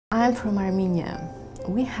I'm from Armenia.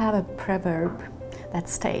 We have a proverb that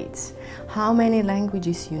states, how many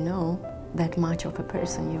languages you know, that much of a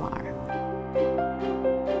person you are.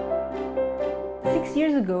 6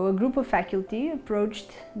 years ago, a group of faculty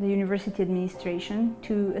approached the university administration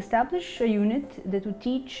to establish a unit that would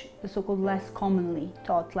teach the so-called less commonly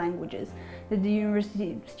taught languages that the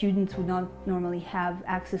university students would not normally have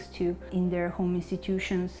access to in their home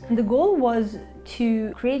institutions. And the goal was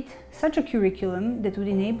to create such a curriculum that would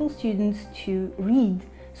enable students to read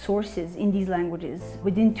sources in these languages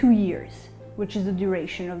within 2 years, which is the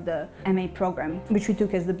duration of the MA program, which we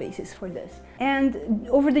took as the basis for this. And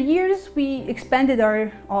over the years, we expanded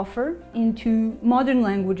our offer into modern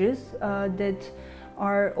languages that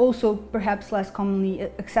are also perhaps less commonly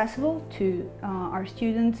accessible to our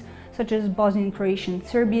students, such as Bosnian, Croatian,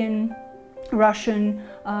 Serbian, Russian.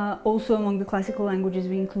 Also among the classical languages,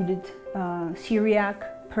 we included Syriac,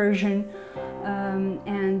 Persian,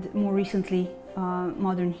 and more recently,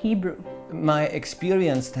 modern Hebrew. My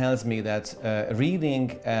experience tells me that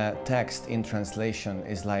reading a text in translation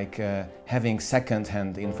is like having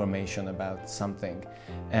second-hand information about something.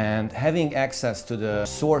 And having access to the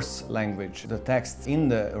source language, the text in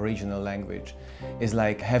the original language, is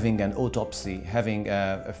like having an autopsy, having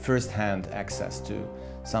a first-hand access to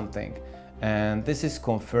something. And this is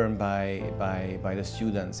confirmed by the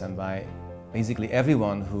students and by basically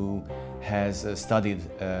everyone who has studied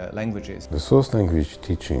languages. The source language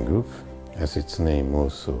teaching group, as its name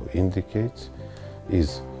also indicates,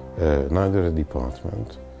 is neither a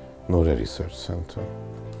department nor a research center.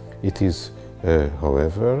 It is,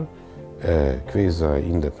 however, a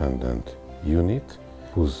quasi-independent unit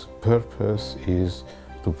whose purpose is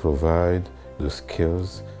to provide the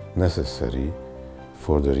skills necessary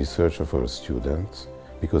for the research of our students,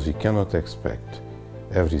 because we cannot expect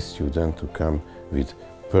every student to come with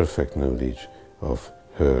perfect knowledge of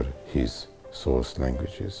his source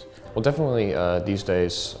languages. Well, definitely these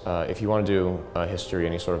days, if you want to do history,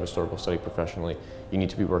 any sort of historical study professionally, you need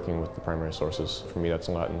to be working with the primary sources. For me, that's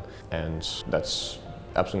in Latin, and that's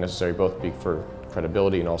absolutely necessary both for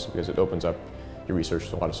credibility and also because it opens up your research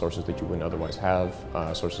to a lot of sources that you wouldn't otherwise have,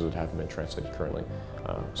 sources that haven't been translated currently.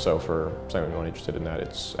 So for someone interested in that,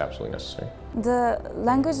 it's absolutely necessary. The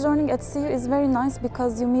language learning at CEU is very nice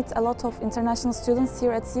because you meet a lot of international students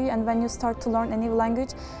here at CEU, and when you start to learn a new language,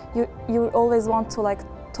 you always want to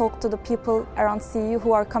talk to the people around CEU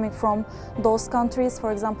who are coming from those countries.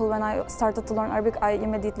 For example, when I started to learn Arabic, I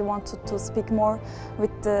immediately wanted to speak more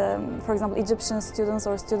with, for example, Egyptian students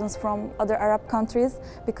or students from other Arab countries,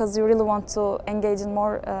 because you really want to engage in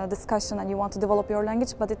more discussion and you want to develop your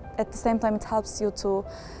language, but at the same time it helps you to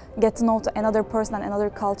get to know another person and another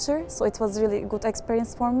culture. So it was really a good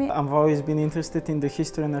experience for me. I've always been interested in the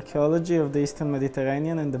history and archaeology of the Eastern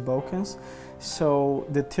Mediterranean and the Balkans. So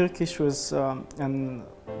the Turkish was an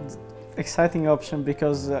exciting option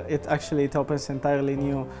because it opens entirely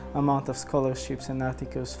new amount of scholarships and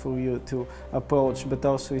articles for you to approach, but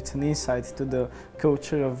also it's an insight to the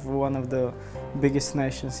culture of one of the biggest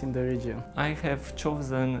nations in the region. I have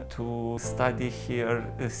chosen to study here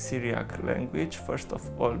a Syriac language, first of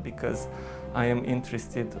all because I am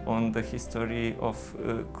interested on the history of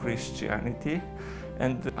Christianity.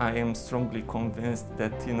 And I am strongly convinced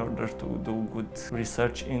that in order to do good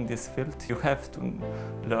research in this field, you have to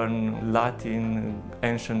learn Latin,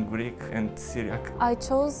 ancient Greek and Syriac. I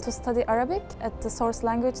chose to study Arabic at the source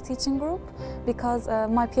language teaching group because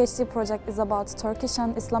my PhD project is about Turkish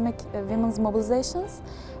and Islamic women's mobilizations.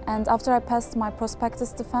 And after I passed my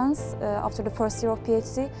prospectus defense, after the first year of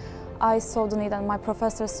PhD, I saw the need, and my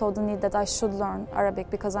professor saw the need, that I should learn Arabic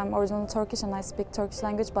because I'm originally Turkish and I speak Turkish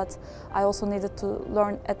language, but I also needed to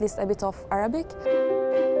learn at least a bit of Arabic.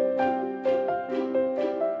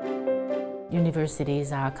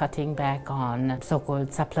 Universities are cutting back on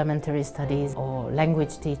so-called supplementary studies or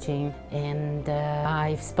language teaching, and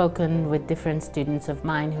I've spoken with different students of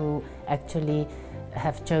mine who actually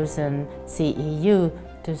have chosen CEU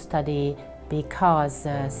to study because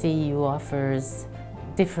CEU offers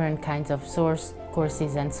different kinds of source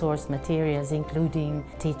courses and source materials, including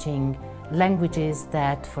teaching languages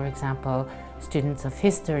that, for example, students of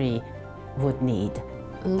history would need.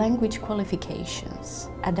 Language qualifications,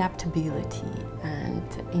 adaptability and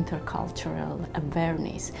intercultural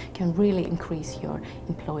awareness can really increase your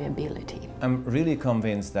employability. I'm really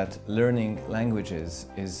convinced that learning languages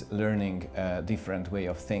is learning a different way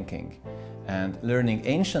of thinking, and learning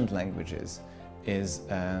ancient languages is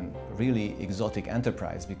a really exotic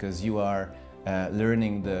enterprise because you are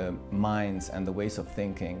learning the minds and the ways of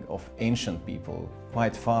thinking of ancient people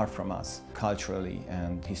quite far from us culturally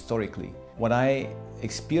and historically. What I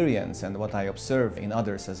experience and what I observe in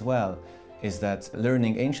others as well is that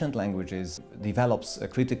learning ancient languages develops a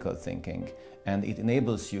critical thinking, and it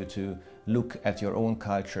enables you to look at your own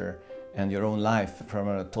culture and your own life from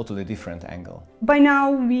a totally different angle. By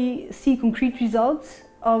now we see concrete results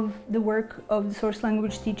of the work of the source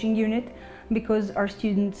language teaching unit, because our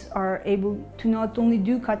students are able to not only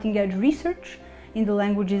do cutting-edge research in the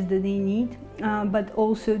languages that they need, but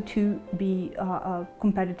also to be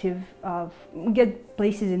competitive, get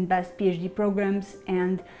places in best PhD programs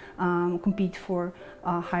and compete for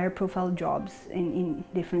higher profile jobs in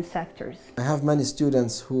different sectors. I have many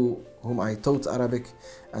students whom I taught Arabic,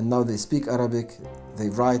 and now they speak Arabic, they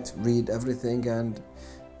write, read everything, and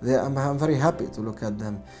I'm very happy to look at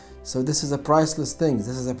them. So this is a priceless thing, this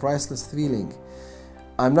is a priceless feeling.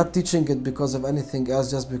 I'm not teaching it because of anything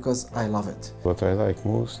else, just because I love it. What I like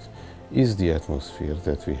most is the atmosphere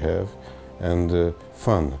that we have and the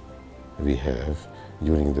fun we have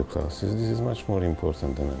during the classes. This is much more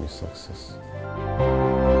important than any success.